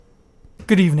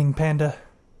Good evening, Panda.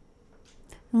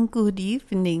 Good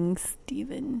evening,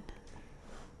 Stephen.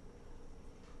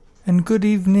 And good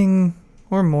evening,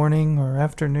 or morning, or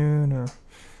afternoon, or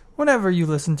whenever you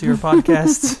listen to your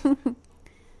podcasts.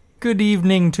 Good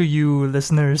evening to you,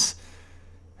 listeners.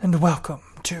 And welcome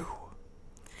to...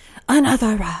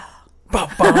 Another Ba,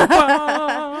 ba, ba.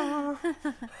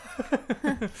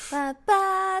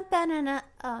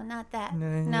 Oh, not that.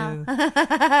 No. No.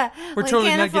 We're we totally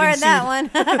can't not afford getting that one.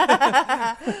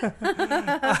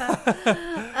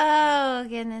 Oh,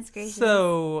 goodness gracious.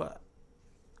 So,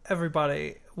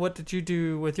 everybody, what did you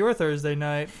do with your Thursday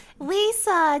night? We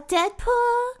saw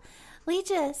Deadpool. We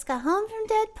just got home from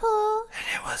Deadpool. And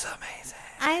it was amazing.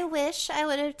 I wish I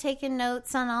would have taken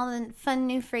notes on all the fun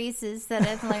new phrases that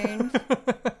I've learned.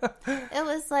 It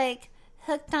was like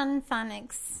hooked on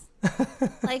phonics.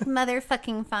 Like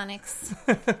motherfucking phonics.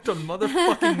 The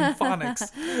motherfucking phonics.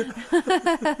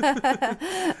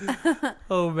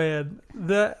 Oh man,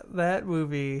 that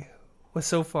movie was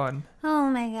so fun.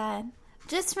 Oh my god!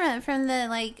 Just from the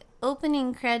like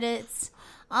opening credits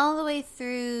all the way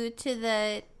through to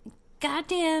the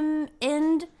goddamn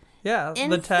end. Yeah,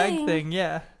 the tag thing.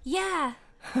 Yeah. Yeah.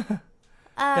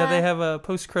 Yeah, they have a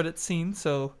post-credit scene,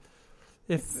 so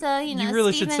you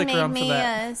really should stick around for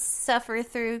that. Made me suffer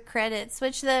through credits,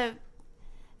 which the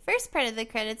first part of the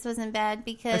credits wasn't bad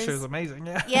because Actually, it was amazing.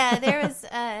 Yeah. Yeah, there was.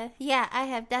 I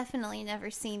have definitely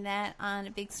never seen that on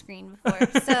a big screen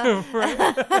before. So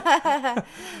And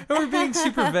we're being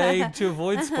super vague to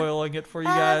avoid spoiling it for you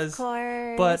guys. Of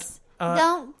course, but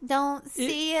don't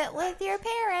see it with your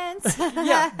parents.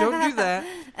 Yeah, don't do that.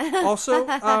 Also,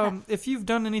 if you've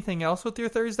done anything else with your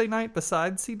Thursday night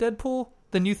besides see Deadpool,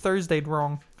 then you Thursdayed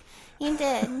wrong. You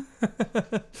did.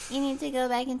 You need to go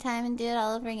back in time and do it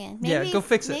all over again. Maybe, yeah, go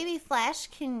fix it. Maybe Flash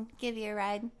can give you a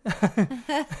ride.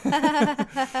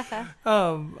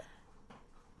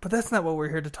 But that's not what we're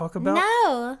here to talk about.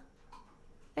 No,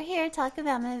 we're here to talk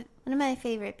about one of my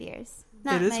favorite beers.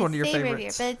 Not it is my one of your favorite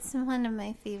favorites. beer, but it's one of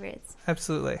my favorites.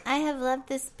 Absolutely. I have loved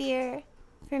this beer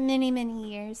for many,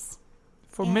 many years.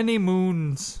 For many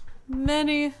moons.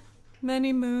 Many,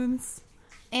 many moons.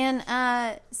 And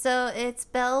so it's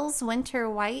Bell's Winter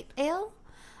White Ale.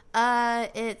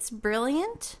 It's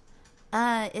brilliant.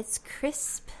 It's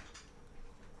crisp.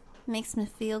 Makes me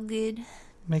feel good.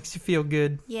 Makes you feel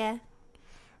good. Yeah.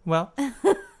 Well,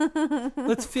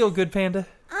 let's feel good, Panda.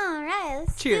 All right,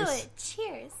 let's Cheers. do it.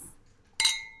 Cheers.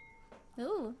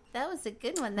 Ooh, that was a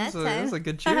good one that That time. was a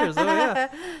good cheers. Oh, yeah.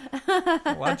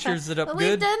 Well, I cheers it up We've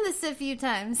good. done this a few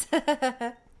times.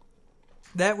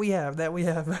 That we have.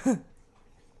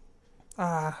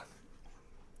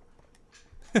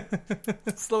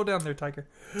 Slow down there, Tiger.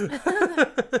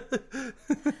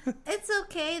 It's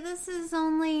okay. This is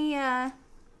only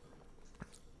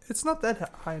It's not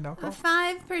that high in alcohol.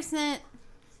 5%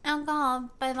 alcohol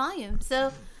by volume.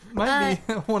 So Might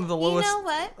be one of the lowest you know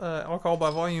what? alcohol by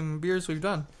volume beers we've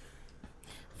done.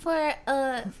 For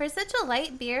such a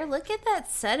light beer, look at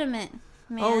that sediment,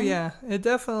 man. Oh yeah, it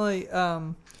definitely.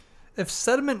 If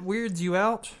sediment weirds you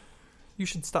out, you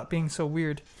should stop being so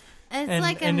weird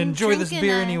and enjoy this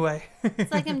beer anyway.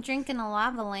 It's like I'm drinking a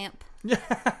lava lamp. Yeah,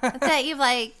 that you've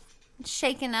like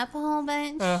shaken up a whole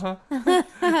bunch.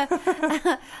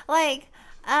 Like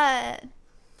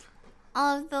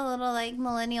all of the little like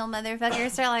millennial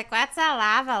motherfuckers are like, "What's a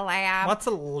lava lamp? What's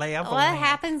a lava What lamp?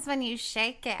 happens when you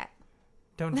shake it?"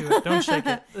 Don't do it. Don't shake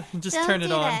it. Just Don't turn it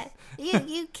do on. that.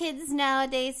 You kids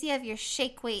nowadays, you have your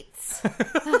shake weights.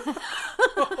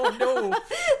 Oh no.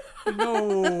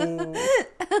 No.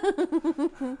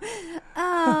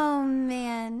 Oh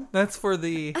man. That's for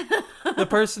the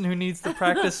person who needs to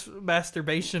practice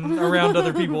masturbation around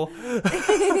other people.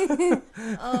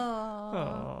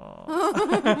 Oh.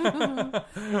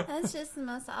 That's just the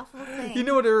most awful thing. You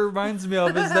know what it reminds me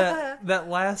of is that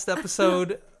last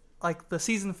episode, like the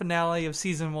season finale of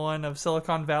season 1 of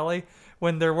Silicon Valley,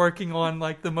 when they're working on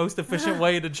like the most efficient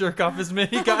way to jerk off as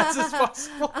many guys as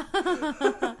possible.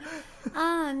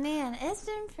 Oh man, it's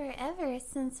been forever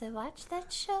since I watched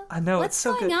that show. I know. What's it's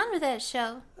so going good. on with that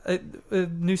show?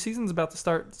 New season's about to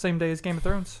start same day as Game of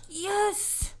Thrones.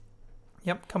 Yes.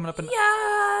 Yep, coming up in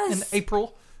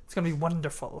April. It's gonna be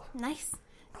wonderful. Nice.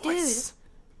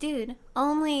 Dude,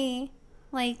 only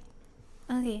like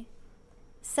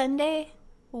Sunday,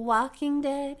 Walking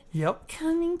Dead. Yep.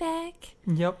 Coming back.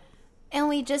 Yep. And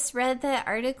we just read that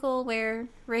article where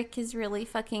Rick is really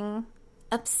fucking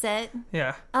upset.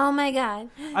 Yeah. Oh my god.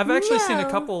 I've actually seen a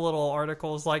couple little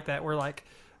articles like that where like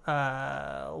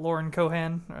Lauren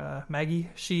Cohan, Maggie,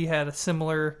 she had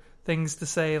similar things to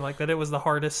say, like that it was the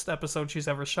hardest episode she's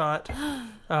ever shot.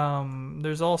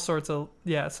 There's all sorts of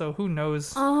so who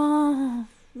knows? Oh,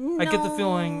 no. I get the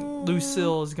feeling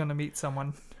Lucille is going to meet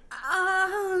someone.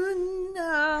 Oh,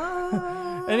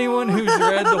 no. Anyone who's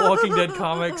read the Walking Dead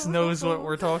comics knows what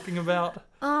we're talking about.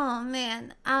 Oh,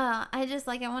 man. I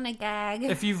want to gag.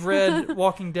 If you've read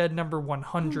Walking Dead number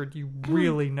 100, you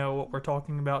really know what we're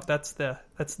talking about. That's the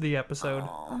episode.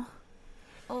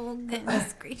 Oh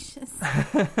goodness gracious.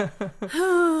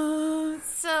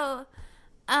 So,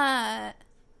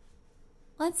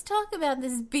 let's talk about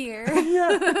this beer.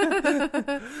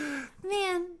 Yeah.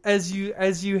 Man. As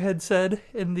you had said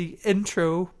in the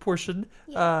intro portion,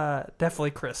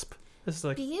 definitely crisp. This is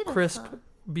a Beautiful. crisp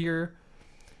beer.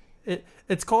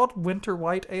 It's called Winter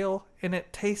White Ale, and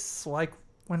it tastes like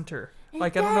winter. I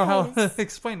don't know how to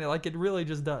explain it. Like, it really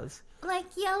just does. Like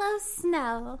yellow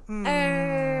snow. No.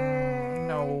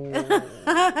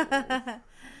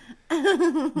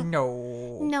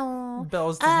 No.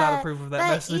 Bells does not approve of that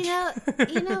message.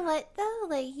 You know what, though?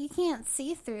 Like, you can't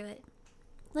see through it.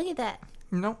 Look at that.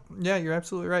 No. Yeah, you're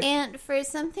absolutely right. And for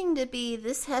something to be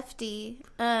this hefty,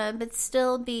 but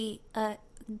still be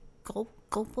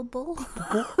gulpable.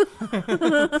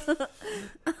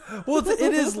 Well,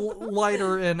 it is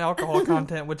lighter in alcohol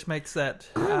content, which makes it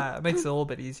a little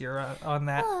bit easier on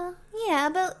that. Yeah,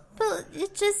 but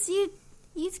it just you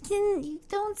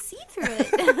don't see through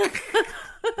it.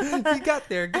 You got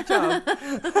there. Good job.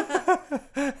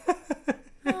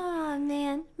 Oh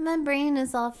man, my brain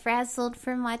is all frazzled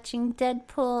from watching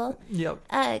Deadpool. Yep.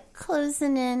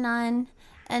 Closing in on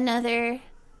another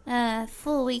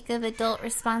full week of adult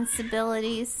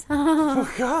responsibilities. Oh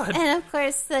God! And of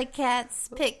course, the cats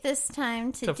pick this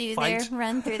time to do fight. their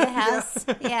run through the house.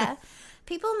 Yeah.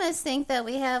 People must think that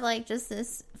we have like just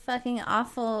this fucking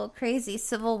awful, crazy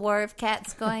civil war of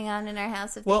cats going on in our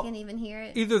house if they can even hear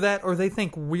it. Either that or they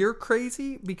think we're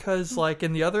crazy because, like,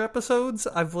 in the other episodes,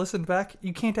 I've listened back,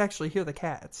 you can't actually hear the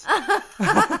cats.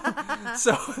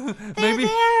 So, They're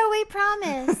there, we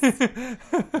promise.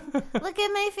 Look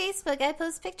at my Facebook. I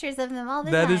post pictures of them all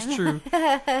the time. That is true.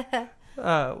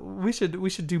 We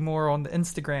should do more on the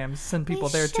Instagrams. Send people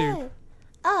there, too.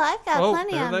 Oh, I've got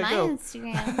plenty on my go.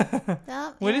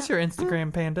 Instagram. What is your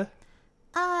Instagram, Panda?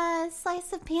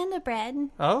 Slice of panda bread.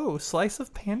 Oh, Slice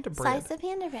of Panda bread. Slice of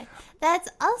panda bread. That's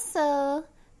also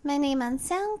my name on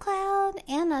SoundCloud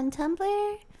and on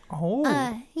Tumblr.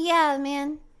 Oh. Yeah,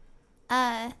 man.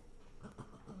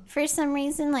 For some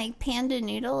reason, like, Panda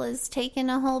Noodle is taking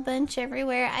a whole bunch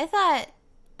everywhere. I thought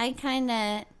I kind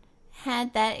of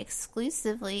had that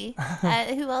exclusively.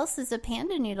 Who else is a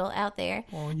Panda Noodle out there?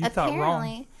 Well, you thought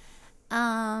wrong.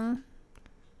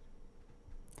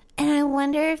 And I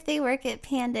wonder if they work at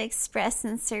Panda Express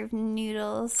and serve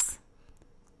noodles.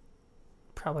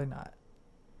 Probably not.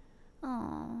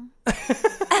 Oh.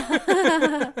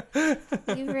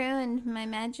 You ruined my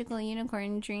magical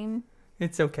unicorn dream.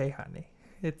 It's okay, honey.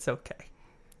 It's okay.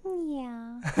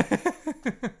 Yeah.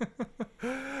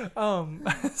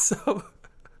 So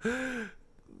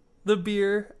the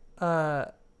beer,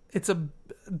 it's a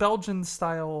Belgian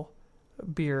style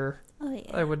beer. Oh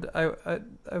yeah. I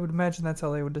would imagine that's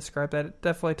how they would describe that. It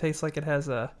definitely tastes like it has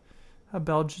a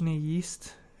Belgian-y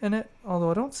yeast in it, although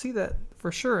I don't see that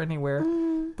for sure anywhere.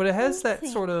 But it has that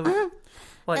sort of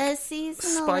like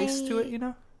spice to it, you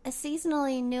know? A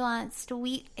seasonally nuanced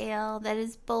wheat ale that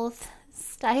is both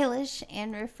stylish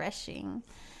and refreshing.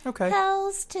 Okay.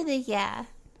 Hells to the yeah.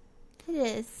 It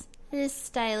is. It is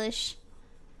stylish.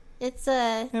 It's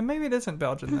a... Yeah, maybe it isn't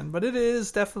Belgian then, but it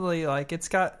is definitely like it's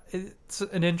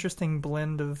an interesting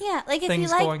blend of like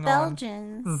things if you like going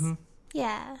Belgians, on.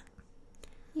 yeah,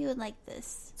 you would like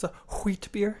this. It's a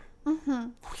wheat beer. Mm-hmm.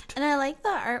 And I like the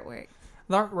artwork.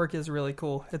 The artwork is really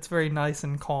cool. It's very nice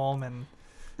and calm and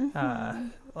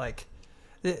like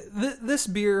this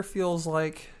beer feels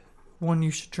like one you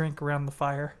should drink around the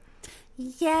fire.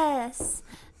 Yes.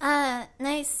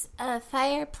 Nice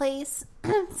fireplace,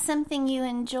 something you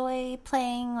enjoy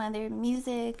playing, whether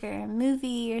music or a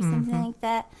movie or something like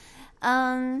that.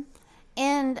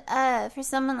 And for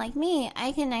someone like me,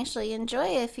 I can actually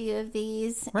enjoy a few of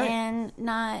these and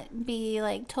not be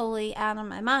like totally out of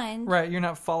my mind. Right, you're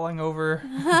not falling over,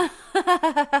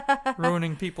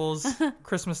 ruining people's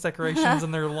Christmas decorations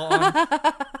in their lawn.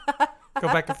 Go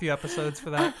back a few episodes for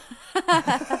that.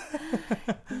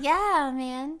 Yeah,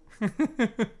 man.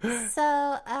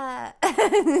 So,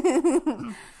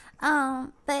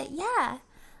 but yeah,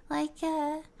 like,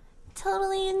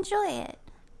 totally enjoy it.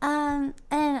 And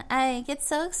I get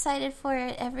so excited for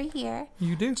it every year.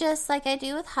 You do. Just like I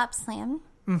do with Hop Slam,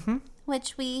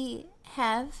 which we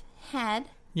have had.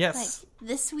 Yes. Like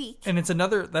this week. And that's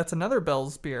another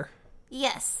Bell's beer.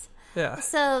 Yes. Yeah.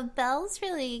 So Bells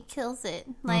really kills it.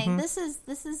 Like this is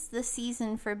the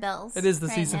season for Bells. It is the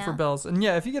season for Bells. And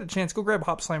yeah, if you get a chance, go grab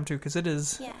Hop Slam too, because it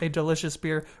is a delicious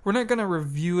beer. We're not going to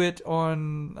review it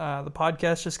on the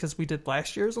podcast just because we did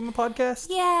last year's on the podcast.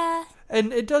 Yeah.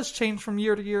 And it does change from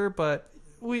year to year, but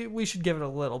we should give it a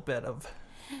little bit of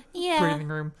breathing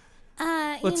room.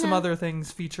 Let some other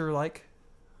things feature, like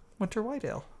Winter White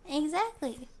Ale.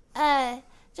 Exactly.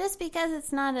 Just because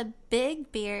it's not a big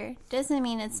beer doesn't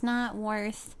mean it's not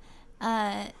worth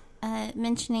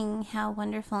mentioning how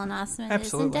wonderful and awesome it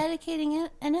is and dedicating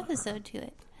an episode to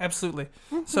it. Absolutely.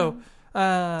 So,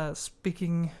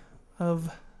 speaking of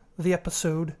the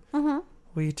episode,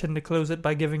 we tend to close it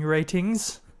by giving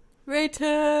ratings.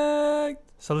 Rating!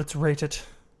 So let's rate it.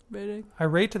 Rating. I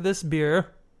rate this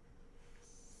beer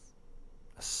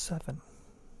a 7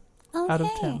 out of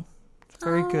 10. It's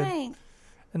very good. Right.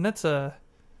 And that's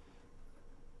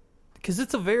because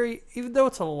it's a very, even though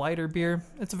it's a lighter beer,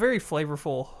 it's a very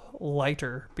flavorful,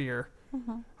 lighter beer.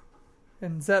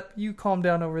 And Zepp, you calm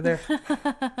down over there.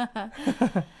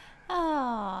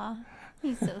 Aw,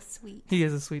 he's so sweet. He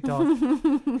is a sweet dog.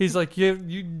 He's like,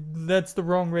 you, that's the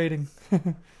wrong rating.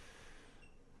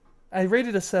 I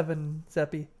rated a 7,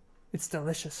 Zeppy. It's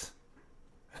delicious.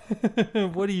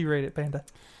 What do you rate it, Panda?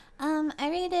 I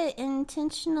rate it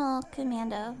Intentional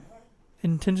Commando.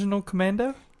 Intentional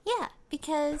Commando? Yeah,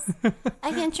 because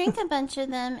I can drink a bunch of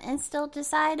them and still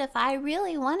decide if I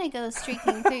really want to go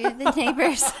streaking through the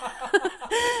neighbors.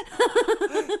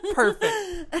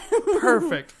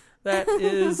 Perfect. That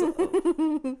is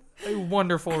a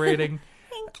wonderful rating.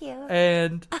 Thank you.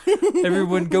 And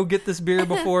everyone go get this beer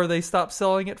before they stop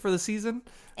selling it for the season.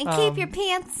 And keep your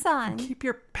pants on. Keep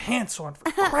your pants on,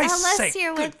 for Christ's sake.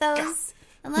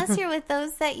 Unless you're with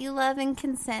those that you love and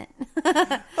consent.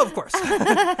 Of course.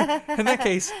 In that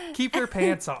case, keep your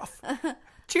pants off.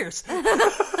 Cheers.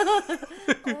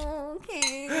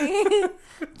 Okay.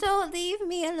 Don't leave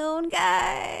me alone,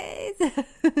 guys.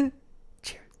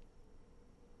 Cheers.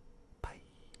 Bye.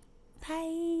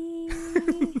 Bye.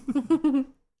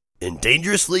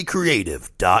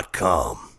 AnDangerouslyCreative.com